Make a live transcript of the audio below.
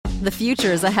The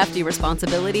future is a hefty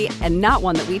responsibility and not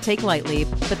one that we take lightly,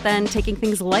 but then taking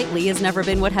things lightly has never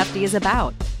been what Hefty is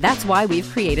about. That's why we've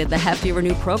created the Hefty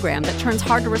Renew program that turns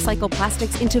hard-to-recycle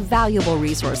plastics into valuable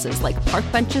resources like park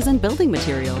benches and building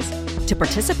materials. To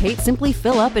participate, simply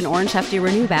fill up an orange Hefty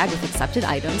Renew bag with accepted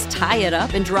items, tie it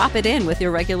up, and drop it in with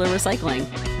your regular recycling.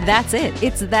 That's it.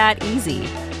 It's that easy.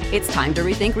 It's time to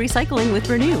rethink recycling with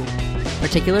Renew.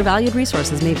 Particular valued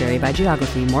resources may vary by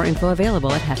geography. More info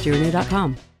available at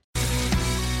heftyrenew.com.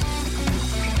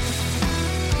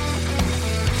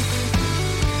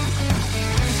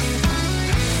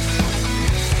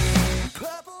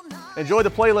 Enjoy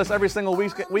the playlist every single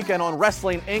weekend on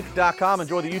WrestlingInc.com.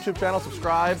 Enjoy the YouTube channel.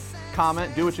 Subscribe,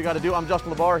 comment, do what you got to do. I'm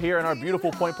Justin LeBar here in our beautiful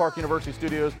Point Park University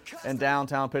studios in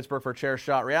downtown Pittsburgh for Chair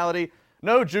Shot Reality.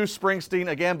 No Juice Springsteen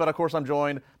again, but of course I'm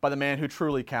joined by the man who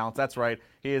truly counts. That's right.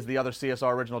 He is the other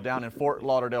CSR original down in Fort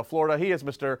Lauderdale, Florida. He is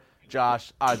Mr.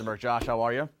 Josh Eisenberg. Josh, how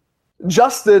are you?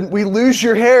 Justin, we lose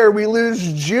your hair, we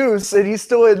lose Juice, and he's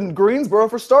still in Greensboro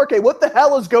for Starrcade. What the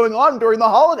hell is going on during the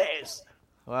holidays?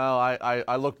 Well,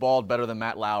 I look bald better than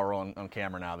Matt Lauer on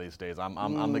camera now these days.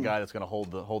 I'm the guy that's going to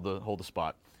hold the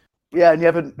spot. Yeah, and you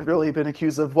haven't really been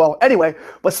accused of, well, anyway,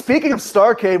 but speaking of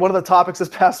Starrcade, one of the topics this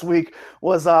past week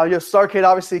was, Starrcade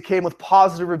obviously came with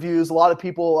positive reviews. A lot of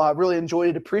people really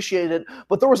enjoyed it, appreciated it,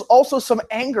 but there was also some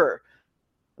anger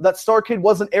that Starrcade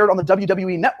wasn't aired on the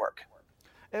WWE Network.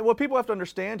 And what people have to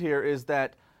understand here is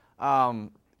that,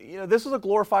 this is a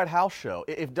glorified house show.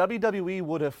 If WWE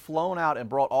would have flown out and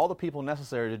brought all the people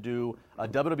necessary to do a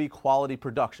WWE quality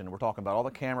production, we're talking about all the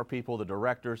camera people, the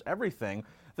directors, everything,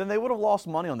 then they would have lost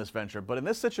money on this venture. But in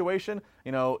this situation,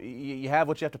 you have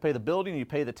what you have to pay the building, you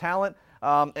pay the talent,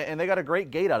 and they got a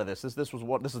great gate out of this. This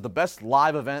is the best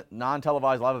live event,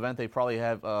 non-televised live event they probably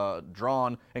have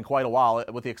drawn in quite a while,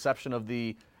 with the exception of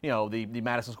the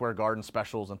Madison Square Garden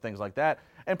specials and things like that.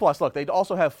 And plus, look, they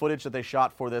also have footage that they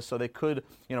shot for this, so they could,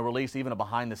 release even a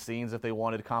behind the scenes if they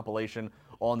wanted compilation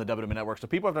on the WWE Network. So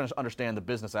people have to understand the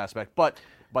business aspect. But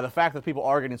by the fact that people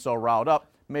are getting so riled up,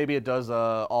 maybe it does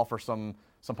offer some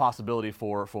possibility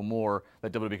for more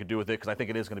that WWE could do with it, because I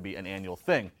think it is going to be an annual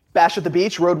thing. Bash at the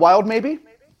Beach, Road Wild, maybe?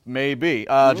 Maybe.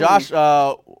 Josh,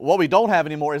 what we don't have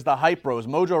anymore is the Hype Bros.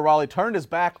 Mojo Rawley turned his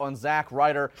back on Zack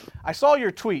Ryder. I saw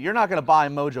your tweet. You're not going to buy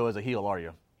Mojo as a heel, are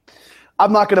you?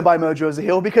 I'm not going to buy Mojo as a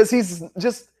heel because he's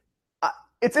just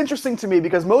it's interesting to me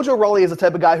because Mojo Rawley is the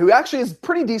type of guy who actually is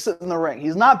pretty decent in the ring.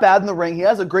 He's not bad in the ring. He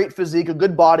has a great physique, a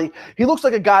good body. He looks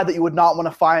like a guy that you would not want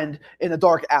to find in a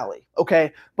dark alley,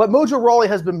 okay? But Mojo Rawley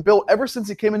has been built ever since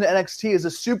he came into NXT as a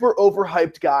super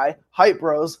overhyped guy. Hype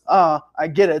Bros. I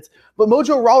get it. But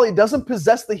Mojo Rawley doesn't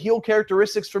possess the heel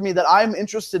characteristics for me that I'm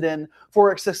interested in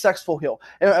for a successful heel.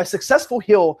 And a successful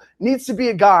heel needs to be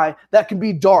a guy that can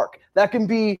be dark, that can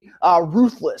be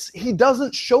ruthless. He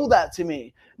doesn't show that to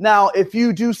me. Now, if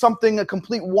you do a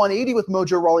complete 180 with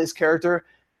Mojo Rawley's character,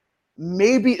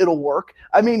 maybe it'll work.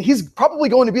 I mean, he's probably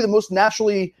going to be the most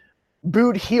naturally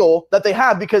booed heel that they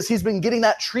have because he's been getting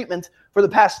that treatment for the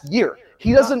past year.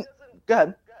 He doesn't – go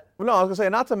ahead. Well, no, I was going to say,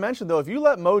 not to mention, though, if you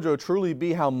let Mojo truly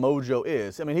be how Mojo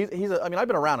is, I mean, I've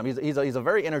been around him. He's a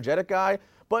very energetic guy,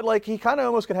 but, like, he kind of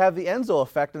almost could have the Enzo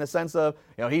effect in the sense of,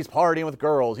 he's partying with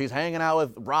girls, he's hanging out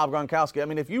with Rob Gronkowski. I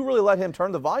mean, if you really let him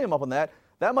turn the volume up on that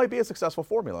might be a successful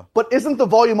formula. But isn't the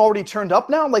volume already turned up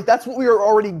now? Like, that's what we are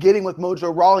already getting with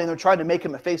Mojo Rawley, and they're trying to make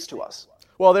him a face to us.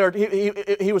 Well,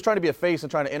 he was trying to be a face and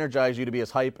trying to energize you to be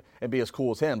as hype and be as cool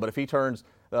as him. But if he turns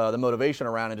the motivation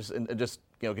around and just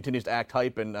continues to act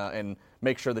hype and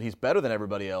make sure that he's better than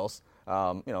everybody else,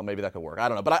 maybe that could work. I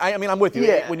don't know. But I mean, I'm with you.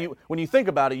 Yeah. When you think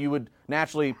about it, you would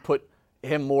naturally put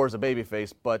him more as a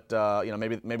babyface. But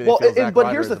maybe they feel Zack but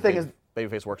Ryder here's the thing is.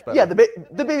 Babyface works better. Yeah,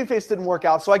 the babyface didn't work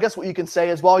out. So I guess what you can say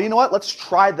is, well, you know what? Let's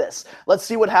try this. Let's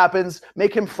see what happens.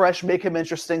 Make him fresh. Make him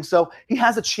interesting. So he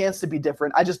has a chance to be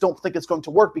different. I just don't think it's going to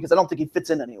work because I don't think he fits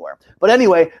in anywhere. But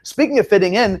anyway, speaking of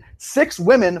fitting in, 6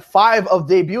 women, 5 of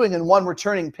debuting and 1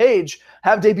 returning Paige,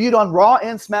 have debuted on Raw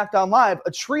and SmackDown Live,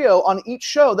 a trio on each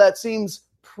show that seems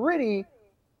pretty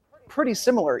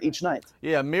similar each night.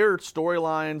 Yeah, mirrored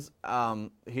storylines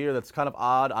here. That's kind of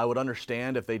odd. I would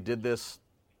understand if they did this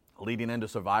leading into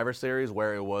Survivor Series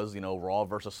where it was, Raw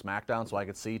versus SmackDown, so I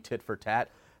could see tit for tat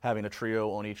having a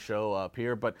trio on each show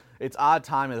appear. But it's odd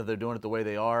timing that they're doing it the way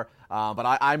they are.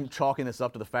 But I'm chalking this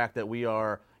up to the fact that we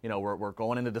are, we're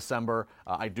going into December.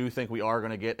 I do think we are going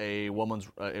to get a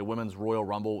women's Royal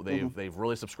Rumble. They've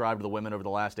really subscribed to the women over the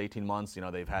last 18 months.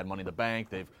 They've had Money in the Bank.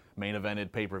 They've main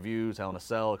evented pay-per-views, Hell in a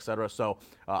Cell, etc. So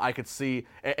I could see,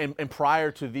 and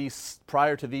prior to these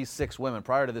 6 women,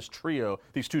 prior to this trio,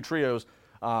 these 2 trios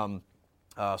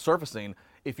surfacing,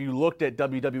 if you looked at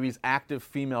WWE's active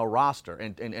female roster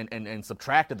and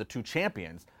subtracted the 2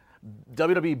 champions,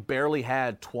 WWE barely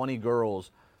had 20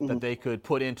 girls that they could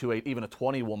put into even a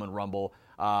 20-woman Rumble.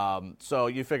 So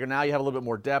you figure now you have a little bit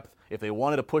more depth. If they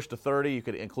wanted to push to 30, you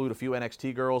could include a few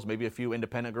NXT girls, maybe a few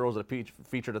independent girls that are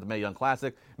featured at the Mae Young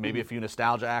Classic, maybe a few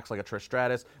nostalgia acts like a Trish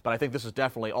Stratus. But I think this is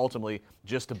definitely ultimately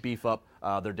just to beef up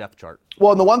their depth chart.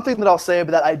 Well, and the one thing that I'll say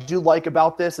that I do like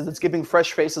about this is it's giving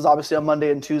fresh faces, obviously, on Monday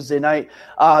and Tuesday night.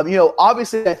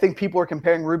 Obviously, I think people are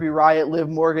comparing Ruby Riott, Liv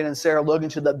Morgan, and Sarah Logan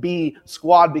to the B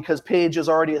squad because Paige is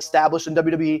already established in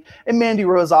WWE, and Mandy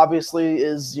Rose obviously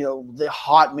is, the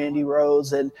hot Mandy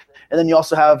Rose, and then you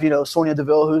also have, Sonya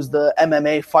Deville, who's the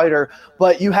MMA fighter.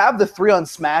 But you have the 3 on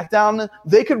SmackDown.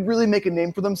 They could really make a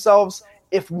name for themselves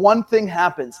if one thing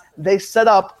happens. They set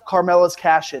up Carmella's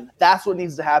cash-in. That's what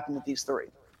needs to happen with these 3.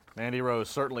 Mandy Rose,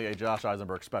 certainly a Josh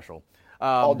Eisenberg special.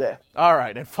 All day. All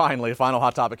right, and finally, final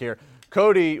hot topic here.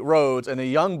 Cody Rhodes and the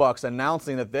Young Bucks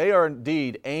announcing that they are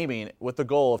indeed aiming with the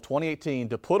goal of 2018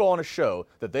 to put on a show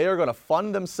that they are going to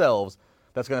fund themselves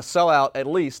that's going to sell out at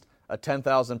least a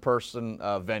 10,000-person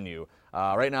venue.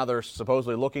 Right now, they're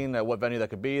supposedly looking at what venue that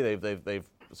could be. They've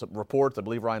reports, I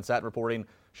believe Ryan Satin reporting,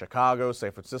 Chicago,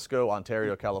 San Francisco,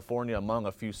 Ontario, California, among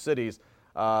a few cities.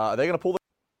 Are they going to pull this?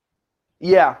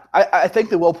 Yeah, I think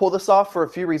they will pull this off for a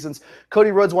few reasons.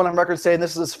 Cody Rhodes went on record saying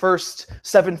this is his first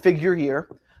 7-figure year.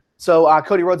 So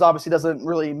Cody Rhodes obviously doesn't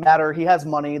really matter. He has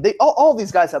money. All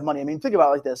these guys have money. I mean, think about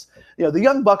it like this. The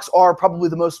Young Bucks are probably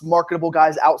the most marketable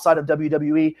guys outside of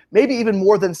WWE, maybe even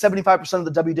more than 75%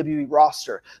 of the WWE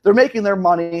roster. They're making their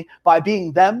money by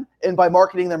being them and by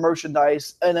marketing their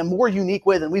merchandise in a more unique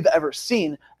way than we've ever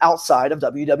seen outside of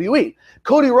WWE.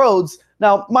 Cody Rhodes,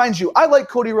 now, mind you, I like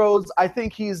Cody Rhodes. I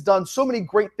think he's done so many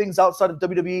great things outside of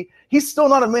WWE. He's still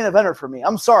not a main eventer for me.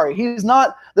 I'm sorry. He's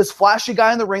not this flashy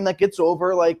guy in the ring that gets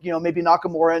over like, maybe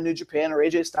Nakamura in New Japan or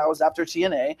AJ Styles after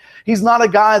TNA. He's not a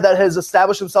guy that has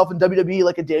established himself in WWE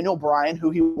like a Daniel Bryan who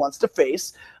he wants to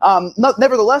face.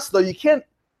 Nevertheless, though, you can't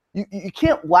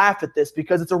laugh at this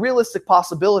because it's a realistic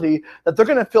possibility that they're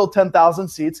going to fill 10,000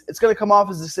 seats. It's going to come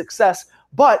off as a success.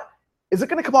 But is it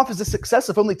going to come off as a success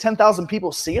if only 10,000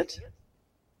 people see it?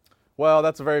 Well,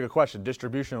 that's a very good question.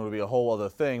 Distribution would be a whole other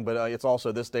thing, but it's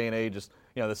also this day and age,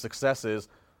 the success is,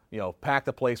 pack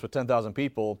the place with 10,000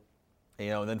 people,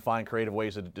 and then find creative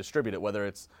ways to distribute it, whether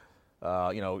it's,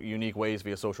 unique ways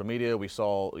via social media. We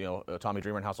saw, Tommy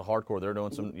Dreamer and House of Hardcore, they're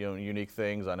doing some, unique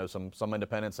things. I know some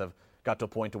independents have got to a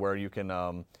point to where you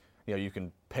can, you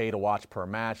can pay to watch per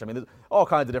match. I mean, there's all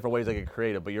kinds of different ways they get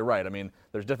creative, but you're right. I mean,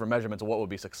 there's different measurements of what would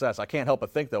be success. I can't help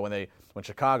but think, though, when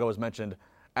Chicago is mentioned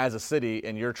as a city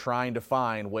and you're trying to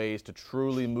find ways to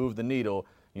truly move the needle,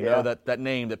 know that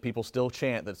name that people still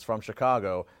chant that's from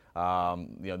Chicago,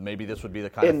 maybe this would be the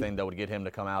kind of thing that would get him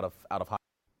to come out of high.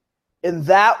 And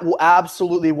that will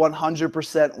absolutely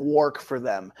 100% work for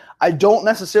them. I don't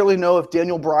necessarily know if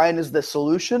Daniel Bryan is the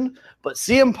solution, but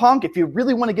CM Punk, if you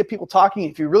really want to get people talking,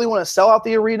 if you really want to sell out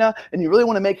the arena and you really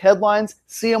want to make headlines,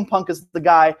 CM Punk is the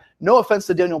guy. No offense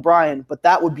to Daniel Bryan, but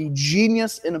that would be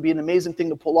genius and it would be an amazing thing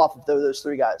to pull off if those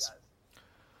 3 guys.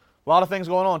 A lot of things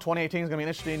going on. 2018 is going to be an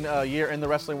interesting year in the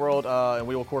wrestling world, and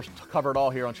we will, of course, cover it all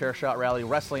here on Chairshot Rally.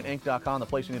 WrestlingInc.com, the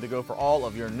place you need to go for all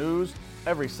of your news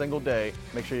every single day.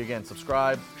 Make sure you, again,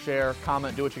 subscribe, share,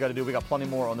 comment, do what you got to do. We got plenty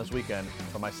more on this weekend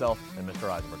from myself and Mr.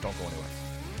 Eisenberg. Don't go anywhere.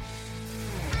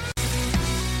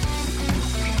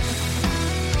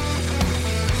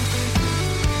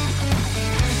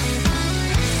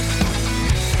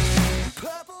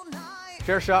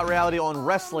 Chairshot Reality on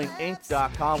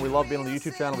WrestlingInc.com. We love being on the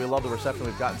YouTube channel. We love the reception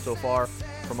we've gotten so far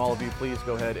from all of you. Please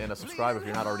go ahead and subscribe if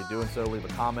you're not already doing so. Leave a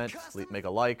comment, make a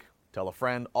like, tell a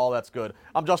friend. All that's good.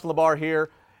 I'm Justin LaBar here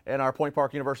in our Point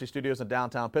Park University studios in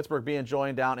downtown Pittsburgh, being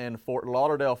joined down in Fort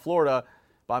Lauderdale, Florida,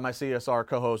 by my CSR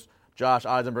co-host, Josh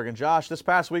Eisenberg. And Josh, this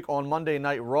past week on Monday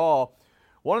Night Raw,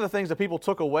 one of the things that people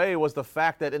took away was the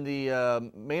fact that in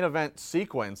the main event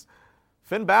sequence,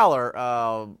 Finn Balor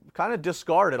kind of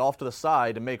discarded off to the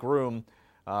side to make room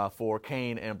for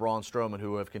Kane and Braun Strowman,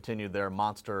 who have continued their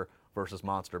monster versus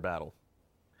monster battle.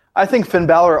 I think Finn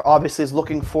Balor obviously is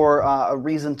looking for a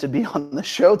reason to be on the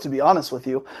show, to be honest with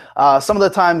you. Some of the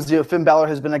times, Finn Balor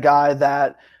has been a guy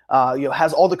that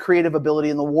has all the creative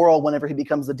ability in the world whenever he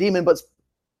becomes the Demon, but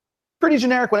pretty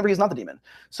generic whenever he's not the Demon.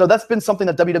 So that's been something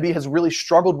that WWE has really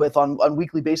struggled with on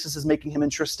weekly basis, is making him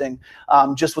interesting,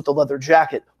 just with the leather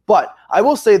jacket. But I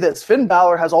will say this, Finn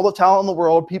Balor has all the talent in the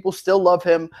world. People still love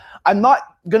him. I'm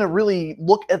not going to really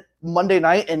look at Monday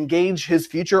night and gauge his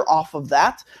future off of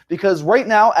that, because right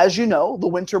now, as you know, the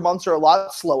winter months are a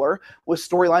lot slower with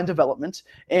storyline development.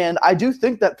 And I do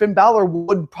think that Finn Balor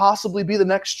would possibly be the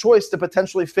next choice to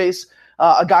potentially face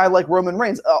a guy like Roman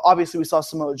Reigns. Obviously, we saw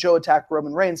Samoa Joe attack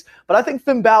Roman Reigns, but I think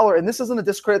Finn Balor, and this isn't a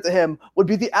discredit to him, would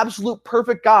be the absolute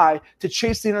perfect guy to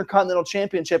chase the Intercontinental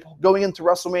Championship going into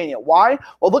WrestleMania. Why?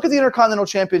 Well, look at the Intercontinental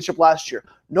Championship last year.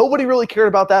 Nobody really cared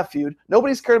about that feud.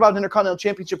 Nobody's cared about an Intercontinental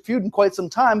Championship feud in quite some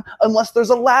time unless there's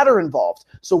a ladder involved.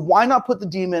 So why not put the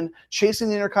Demon chasing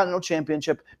the Intercontinental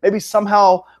Championship, maybe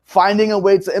somehow finding a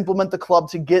way to implement the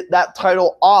club to get that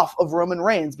title off of Roman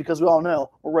Reigns, because we all know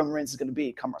where Roman Reigns is going to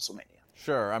be come WrestleMania.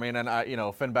 Sure. I mean,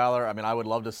 and Finn Balor, I would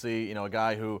love to see, a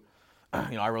guy who,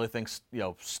 I really think,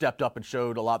 stepped up and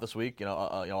showed a lot this week.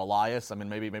 Elias. I mean,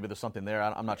 maybe there's something there.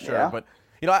 I'm not sure, but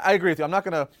I agree with you. I'm not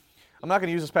gonna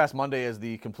use this past Monday as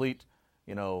the complete,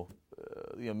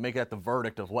 make that the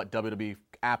verdict of what WWE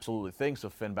absolutely thinks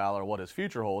of Finn Balor, what his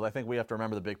future holds. I think we have to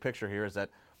remember the big picture here is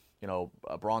that,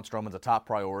 Braun Strowman's a top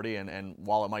priority, and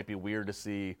while it might be weird to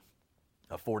see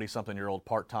a 40-something-year-old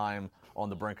part-time on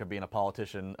the brink of being a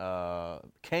politician,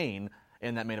 Kane,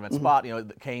 in that main event spot,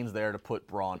 Kane's there to put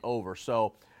Braun over.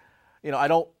 So, I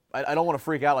don't want to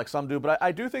freak out like some do, but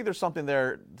I do think there's something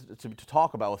there to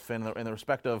talk about with Finn in the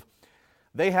respect of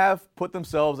they have put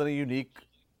themselves in a unique,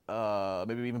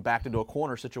 maybe even backed into a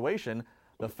corner situation.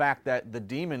 The fact that the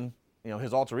Demon,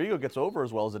 his alter ego gets over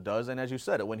as well as it does, and as you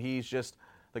said, when he's just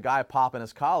the guy popping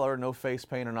his collar, no face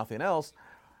paint or nothing else,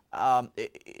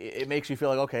 it makes you feel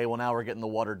like, okay, well, now we're getting the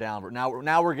watered down.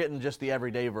 Now we're getting just the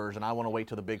everyday version. I want to wait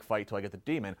till the big fight till I get the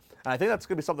Demon. And I think that's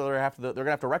going to be something they're going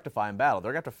to have to rectify in battle.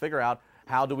 They're going to have to figure out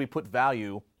how do we put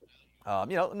value,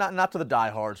 not to the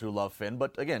diehards who love Finn,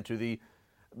 but again to the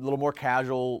little more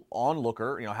casual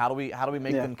onlooker. How do we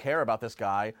make them care about this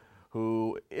guy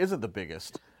who isn't the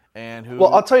biggest? And who...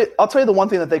 Well, I'll tell you the one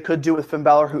thing that they could do with Finn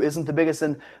Balor, who isn't the biggest,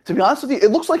 and to be honest with you, it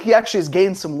looks like he actually has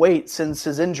gained some weight since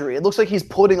his injury. It looks like he's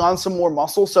putting on some more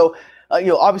muscle. So,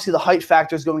 obviously the height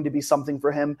factor is going to be something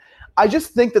for him. I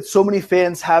just think that so many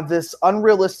fans have this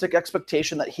unrealistic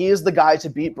expectation that he is the guy to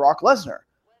beat Brock Lesnar,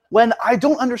 when I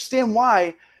don't understand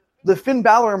why the Finn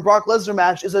Balor and Brock Lesnar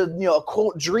match is a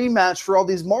quote dream match for all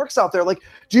these marks out there. Like,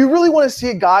 do you really want to see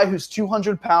a guy who's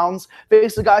 200 pounds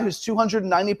face a guy who's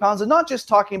 290 pounds? And not just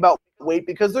talking about weight,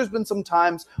 because there's been some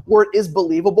times where it is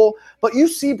believable, but you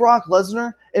see Brock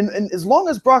Lesnar, and as long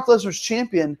as Brock Lesnar's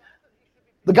champion,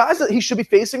 the guys that he should be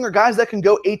facing are guys that can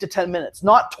go 8 to 10 minutes,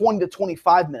 not 20 to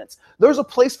 25 minutes. There's a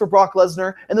place for Brock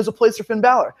Lesnar, and there's a place for Finn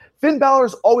Balor. Finn Balor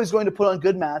is always going to put on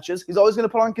good matches. He's always going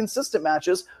to put on consistent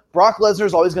matches. Brock Lesnar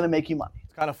is always going to make you money.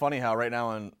 It's kind of funny how right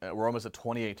now we're almost at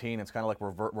 2018. It's kind of like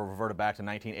we're reverted back to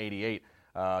 1988.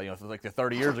 Like the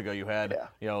 30 years ago, you had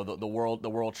the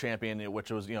world champion,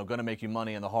 which was going to make you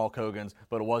money, in the Hulk Hogan's,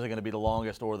 but it wasn't going to be the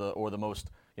longest or the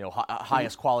most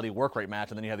highest quality work rate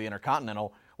match. And then you have the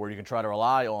Intercontinental, where you can try to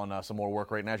rely on some more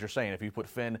work rate. And as you're saying, if you put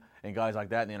Finn and guys like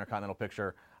that in the Intercontinental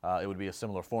picture, it would be a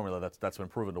similar formula that's been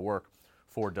proven to work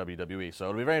for WWE. So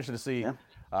it'll be very interesting to see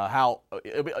how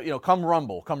come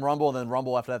Rumble, and then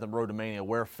Rumble after that, then Road to Mania,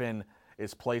 where Finn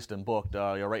is placed and booked.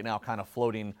 Right now, kind of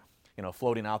floating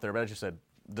out there. But as you said,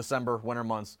 December, winter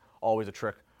months, always a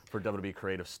trick for WWE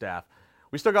creative staff.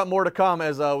 We still got more to come,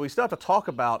 as we still have to talk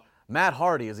about Matt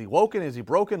Hardy. Is he woken? Is he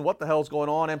broken? What the hell's going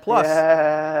on? And plus,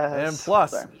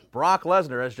 Brock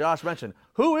Lesnar, as Josh mentioned,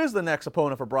 who is the next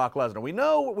opponent for Brock Lesnar?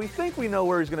 We think we know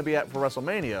where he's going to be at for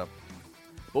WrestleMania,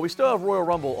 but we still have Royal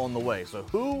Rumble on the way. So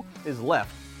who is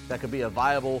left that could be a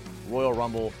viable Royal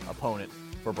Rumble opponent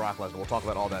for Brock Lesnar? We'll talk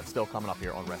about all that still coming up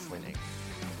here on Wrestling Inc.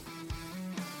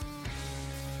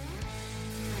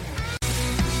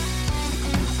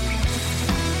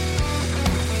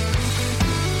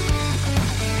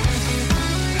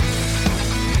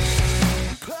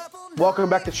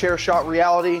 Welcome back to Chair Shot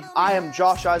Reality. I am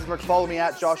Josh Eisenberg. Follow me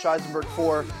at Josh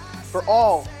Eisenberg4 for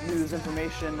all news,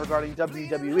 information regarding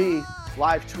WWE,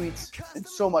 live tweets, and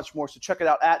so much more. So check it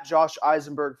out at Josh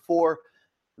Eisenberg4.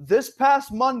 This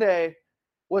past Monday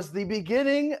was the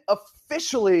beginning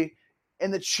officially in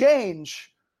the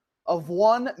change of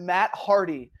one Matt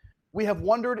Hardy. We have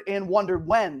wondered and wondered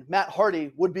when Matt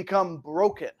Hardy would become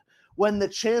broken, when the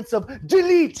chants of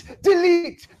delete,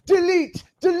 delete, delete,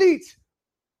 delete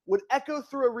would echo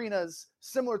through arenas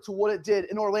similar to what it did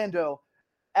in Orlando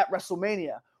at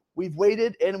WrestleMania. We've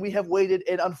waited and we have waited,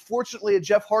 and unfortunately a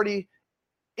Jeff Hardy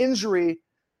injury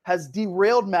has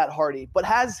derailed Matt Hardy. But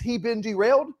has he been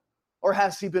derailed or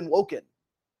has he been woken?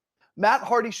 Matt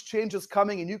Hardy's change is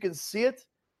coming, and you can see it,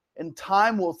 and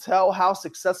time will tell how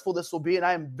successful this will be, and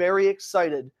I am very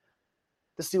excited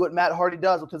to see what Matt Hardy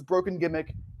does with his broken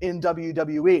gimmick in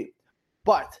WWE.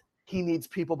 But he needs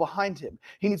people behind him.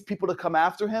 He needs people to come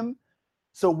after him.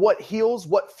 So what heels,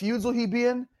 what feuds will he be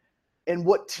in, and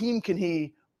what team can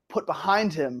he put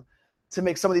behind him to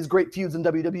make some of these great feuds in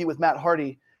WWE with Matt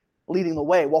Hardy leading the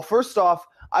way? Well, first off,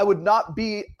 I would not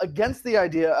be against the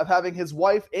idea of having his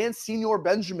wife and Senior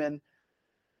Benjamin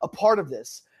a part of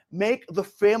this. Make the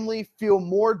family feel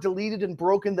more deleted and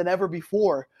broken than ever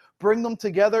before. Bring them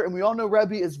together, and we all know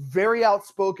Rebby is very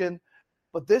outspoken,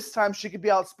 but this time she could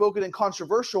be outspoken and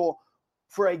controversial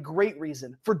for a great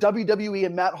reason, for WWE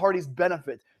and Matt Hardy's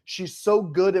benefit. She's so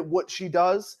good at what she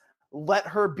does. Let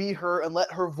her be her and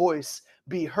let her voice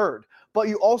be heard. But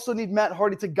you also need Matt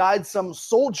Hardy to guide some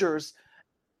soldiers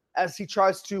as he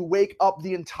tries to wake up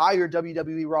the entire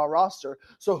WWE Raw roster.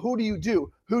 So who do you do?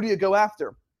 Who do you go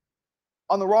after?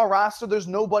 On the Raw roster, there's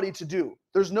nobody to do.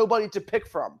 There's nobody to pick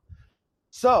from.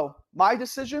 So my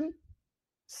decision,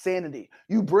 Sanity.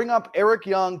 You bring up Eric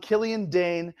Young, Killian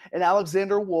Dane, and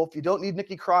Alexander Wolf. You don't need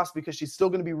Nikki Cross because she's still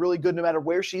going to be really good no matter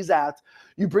where she's at.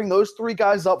 You bring those three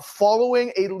guys up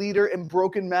following a leader in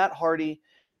broken Matt Hardy,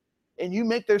 and you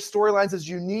make their storylines as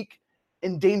unique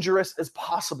and dangerous as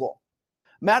possible.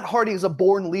 Matt Hardy is a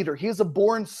born leader. He is a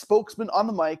born spokesman on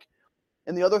the mic,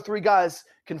 and the other three guys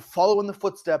can follow in the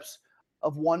footsteps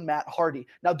of one Matt Hardy.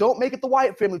 Now, don't make it the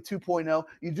Wyatt Family 2.0.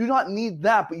 You do not need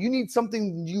that, but you need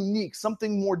something unique,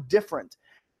 something more different.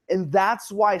 And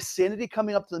that's why Sanity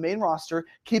coming up to the main roster,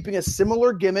 keeping a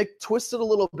similar gimmick, twisted a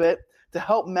little bit to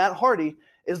help Matt Hardy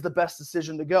is the best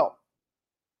decision to go.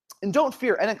 And don't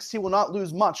fear, NXT will not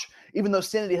lose much, even though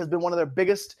Sanity has been one of their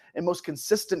biggest and most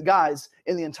consistent guys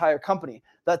in the entire company.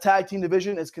 That tag team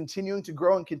division is continuing to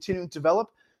grow and continuing to develop.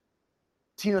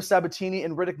 Tino Sabatini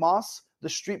and Riddick Moss, the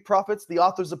Street Profits, the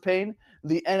Authors of Pain,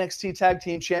 the NXT Tag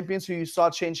Team Champions, who you saw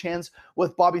change hands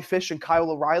with Bobby Fish and Kyle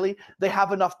O'Reilly, they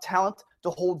have enough talent to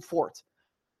hold fort.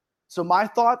 So my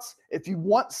thoughts, if you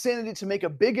want Sanity to make a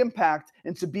big impact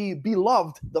and to be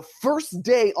beloved the first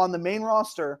day on the main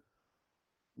roster,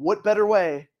 what better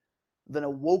way than a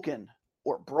woken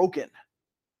or broken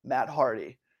Matt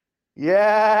Hardy? Yes!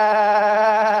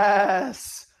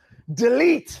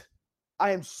 Delete!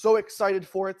 I am so excited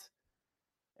for it.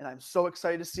 And I'm so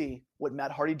excited to see what Matt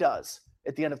Hardy does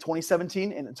at the end of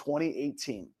 2017 and in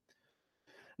 2018.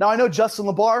 Now, I know Justin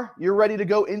LaBar, you're ready to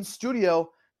go in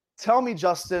studio. Tell me,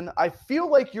 Justin, I feel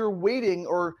like you're waiting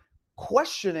or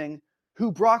questioning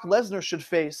who Brock Lesnar should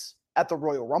face at the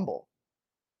Royal Rumble.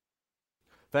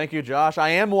 Thank you, Josh. I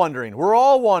am wondering. We're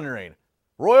all wondering.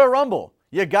 Royal Rumble,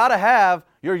 you got to have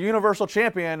your Universal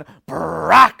Champion,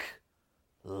 Brock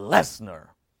Lesnar.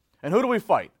 And who do we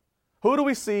fight? Who do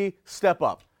we see step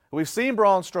up? We've seen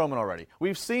Braun Strowman already.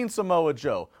 We've seen Samoa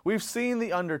Joe. We've seen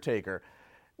The Undertaker.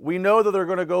 We know that they're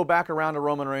going to go back around to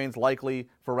Roman Reigns likely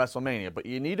for WrestleMania, but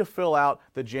you need to fill out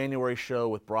the January show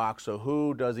with Brock, so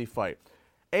who does he fight?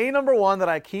 Number one that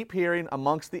I keep hearing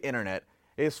amongst the internet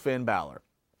is Finn Balor.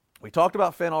 We talked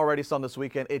about Finn already some this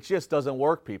weekend. It just doesn't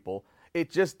work, people. It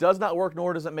just does not work,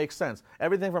 nor does it make sense.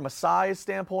 Everything from a size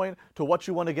standpoint to what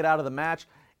you want to get out of the match,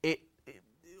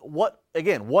 what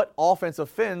offensive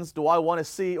Finns do I want to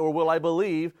see or will I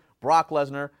believe Brock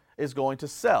Lesnar is going to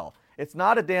sell? It's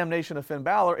not a damnation of Finn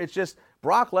Balor. It's just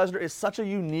Brock Lesnar is such a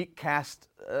unique cast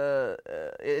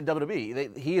in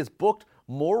WWE. He is booked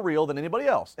more real than anybody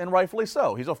else, and rightfully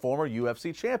so. He's a former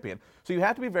UFC champion. So you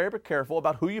have to be very careful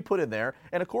about who you put in there.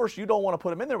 And, of course, you don't want to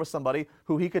put him in there with somebody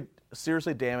who he could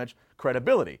seriously damage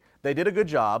credibility. They did a good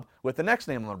job with the next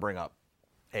name I'm going to bring up,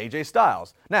 AJ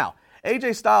Styles. Now,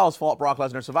 AJ Styles fought Brock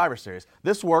Lesnar in Survivor Series.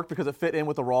 This worked because it fit in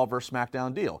with the Raw vs.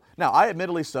 SmackDown deal. Now, I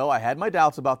had my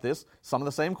doubts about this, some of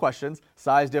the same questions,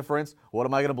 size difference, what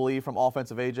am I going to believe from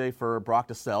offensive AJ for Brock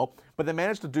to sell, but they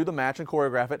managed to do the match and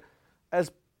choreograph it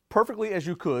as perfectly as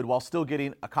you could while still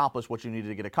getting accomplished what you needed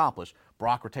to get accomplished.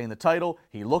 Brock retained the title.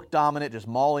 He looked dominant, just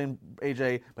mauling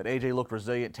AJ, but AJ looked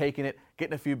resilient, taking it,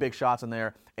 getting a few big shots in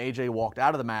there. AJ walked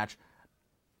out of the match,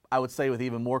 I would say, with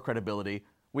even more credibility.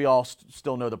 We all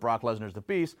still know that Brock Lesnar is the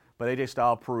beast, but AJ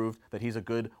Styles proved that he's a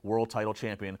good world title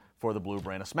champion for the blue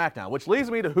brand of SmackDown, which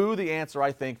leads me to who the answer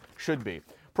I think should be.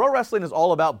 Pro wrestling is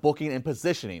all about booking and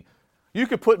positioning. You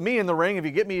could put me in the ring if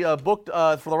you get me booked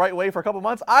for the right way for a couple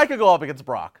months. I could go up against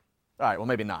Brock. All right, well,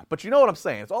 maybe not. But you know what I'm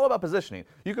saying. It's all about positioning.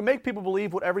 You can make people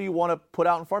believe whatever you want to put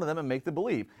out in front of them and make them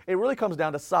believe. It really comes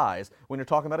down to size when you're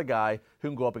talking about a guy who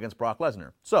can go up against Brock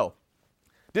Lesnar. So,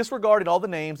 disregarding all the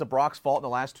names that Brock's fought in the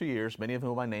last 2 years, many of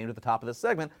whom I named at the top of this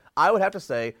segment, I would have to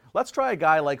say, let's try a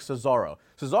guy like Cesaro.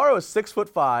 Cesaro is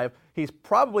 6'5". He's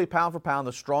probably pound for pound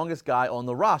the strongest guy on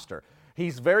the roster.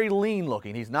 He's very lean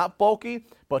looking. He's not bulky,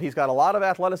 but he's got a lot of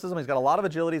athleticism, he's got a lot of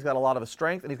agility, he's got a lot of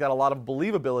strength, and he's got a lot of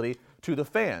believability to the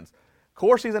fans. Of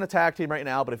course, he's in a tag team right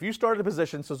now, but if you started to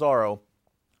position Cesaro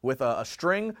with a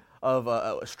string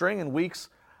and weeks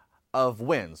of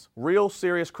wins, real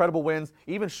serious, credible wins,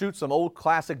 even shoot some old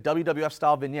classic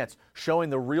WWF-style vignettes showing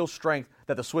the real strength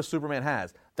that the Swiss Superman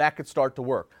has, that could start to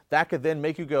work. That could then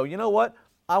make you go, you know what?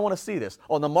 I want to see this.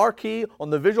 On the marquee, on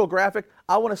the visual graphic,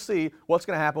 I want to see what's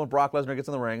going to happen when Brock Lesnar gets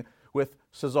in the ring with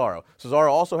Cesaro. Cesaro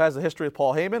also has the history of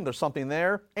Paul Heyman. There's something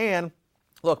there. And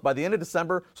look, by the end of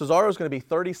December, Cesaro is going to be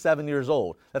 37 years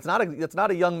old. That's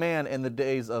not a young man in the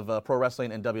days of pro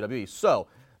wrestling and WWE. So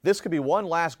this could be one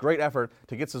last great effort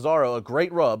to get Cesaro a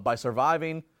great rub by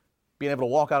surviving, being able to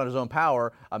walk out in his own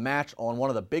power, a match on one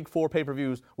of the big 4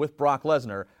 pay-per-views with Brock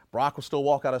Lesnar. Brock will still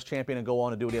walk out as champion and go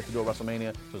on and do what he has to do at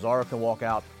WrestleMania. Cesaro can walk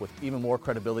out with even more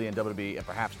credibility in WWE, and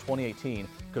perhaps 2018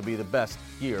 could be the best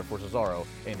year for Cesaro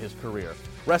in his career.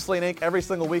 Wrestling Inc. every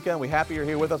single weekend. We're happy you're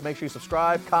here with us. Make sure you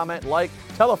subscribe, comment, like,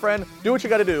 tell a friend, do what you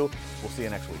got to do. We'll see you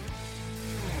next week.